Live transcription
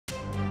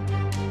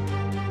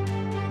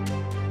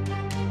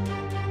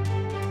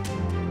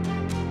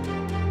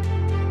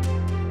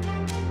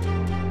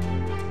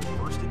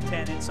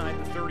10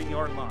 inside the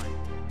 30-yard line.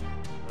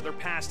 Another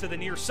pass to the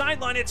near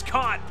sideline, it's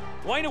caught.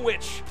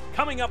 Wojnowicz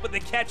coming up with the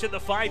catch at the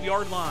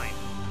 5-yard line.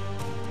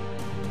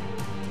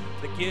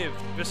 The give,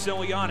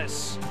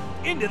 Vasiliadis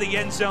into the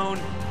end zone,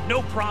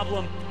 no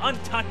problem,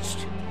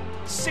 untouched.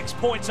 6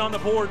 points on the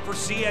board for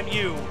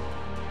CMU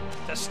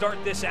to start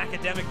this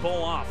academic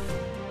bowl off.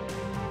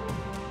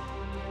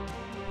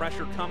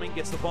 Pressure coming,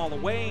 gets the ball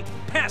away,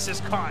 pass is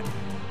caught.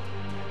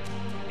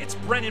 It's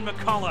Brennan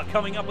McCullough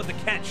coming up with the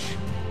catch.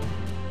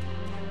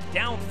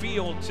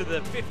 Downfield to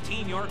the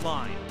 15-yard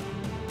line.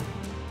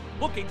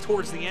 Looking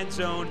towards the end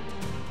zone,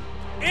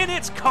 and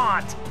it's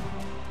caught.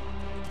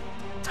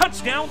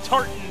 Touchdown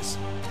Tartans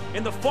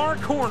in the far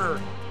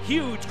corner.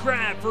 Huge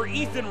grab for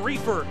Ethan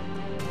Reefer,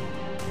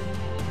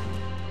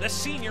 the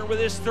senior, with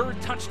his 3rd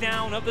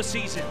touchdown of the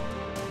season.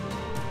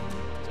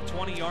 It's a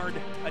 20-yard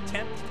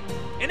attempt,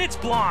 and it's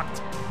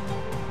blocked.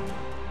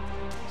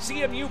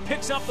 CMU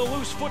picks up the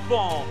loose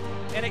football,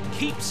 and it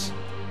keeps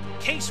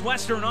Case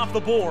Western off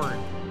the board.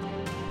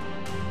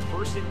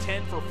 1st and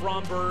 10 for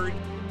Fromberg.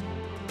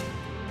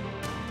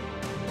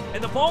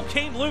 And the ball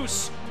came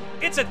loose.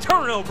 It's a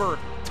turnover.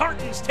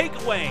 Tartans take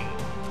away.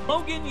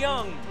 Logan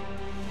Young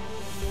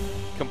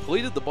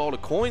completed the ball to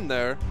Coyne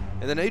there,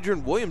 and then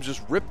Adrian Williams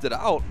just ripped it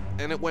out,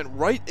 and it went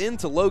right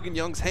into Logan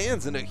Young's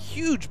hands, and a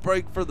huge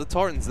break for the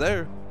Tartans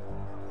there.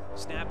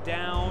 Snap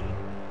down,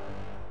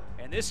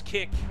 and this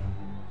kick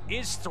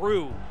is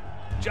through.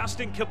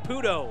 Justin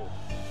Caputo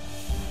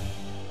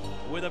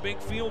with a big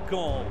field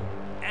goal,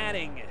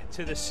 adding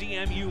to the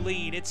CMU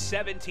lead. It's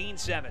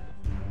 17-7.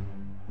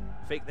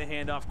 Fake the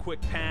handoff, quick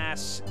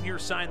pass, near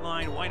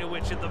sideline.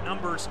 Wojnowicz at the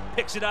numbers,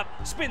 picks it up,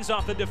 spins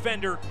off the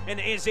defender,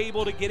 and is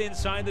able to get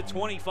inside the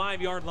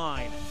 25-yard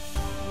line.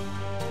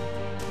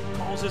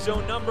 Calls his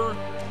own number,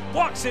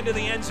 walks into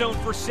the end zone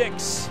for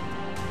 6.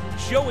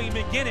 Joey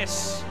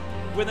McGinnis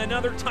with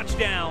another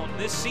touchdown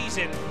this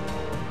season,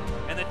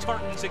 and the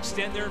Tartans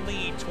extend their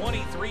lead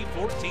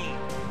 23-14.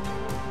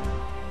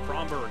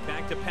 Fromberg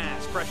back to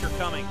pass, pressure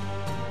coming,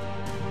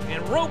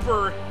 and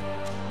Roper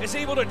is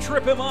able to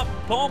trip him up.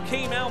 Ball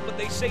came out, but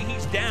they say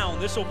he's down.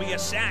 This will be a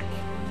sack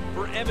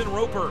for Evan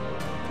Roper.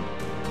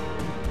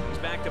 He's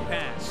back to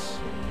pass.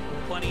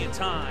 Plenty of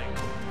time.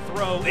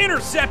 Throw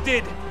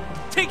intercepted.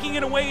 Taking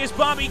it away is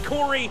Bobby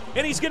Corey,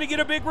 and he's going to get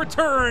a big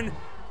return.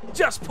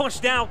 Just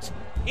pushed out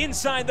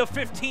inside the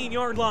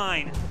 15-yard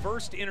line.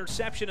 First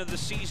interception of the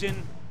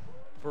season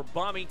for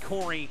Bobby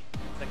Corey,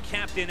 the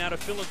captain out of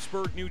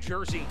Phillipsburg, New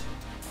Jersey.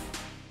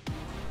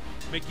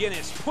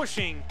 McGinnis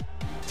pushing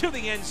to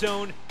the end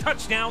zone,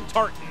 touchdown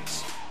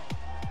Tartans.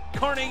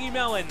 Carnegie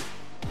Mellon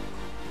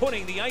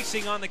putting the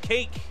icing on the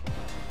cake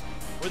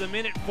with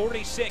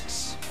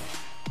 1:46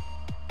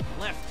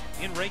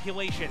 left in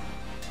regulation.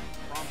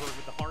 Fromberg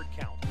with the hard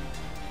count.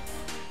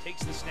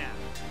 Takes the snap,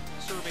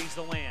 surveys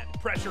the land,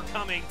 pressure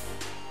coming,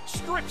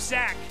 strip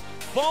sack,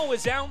 ball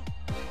is out,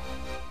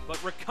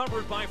 but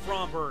recovered by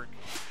Fromberg.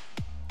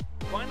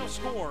 Final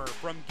score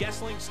from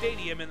Gessling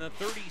Stadium in the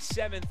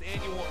 37th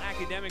Annual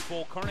Academic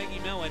Bowl, Carnegie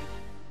Mellon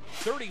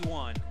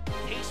 31,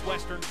 Case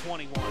Western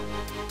 21.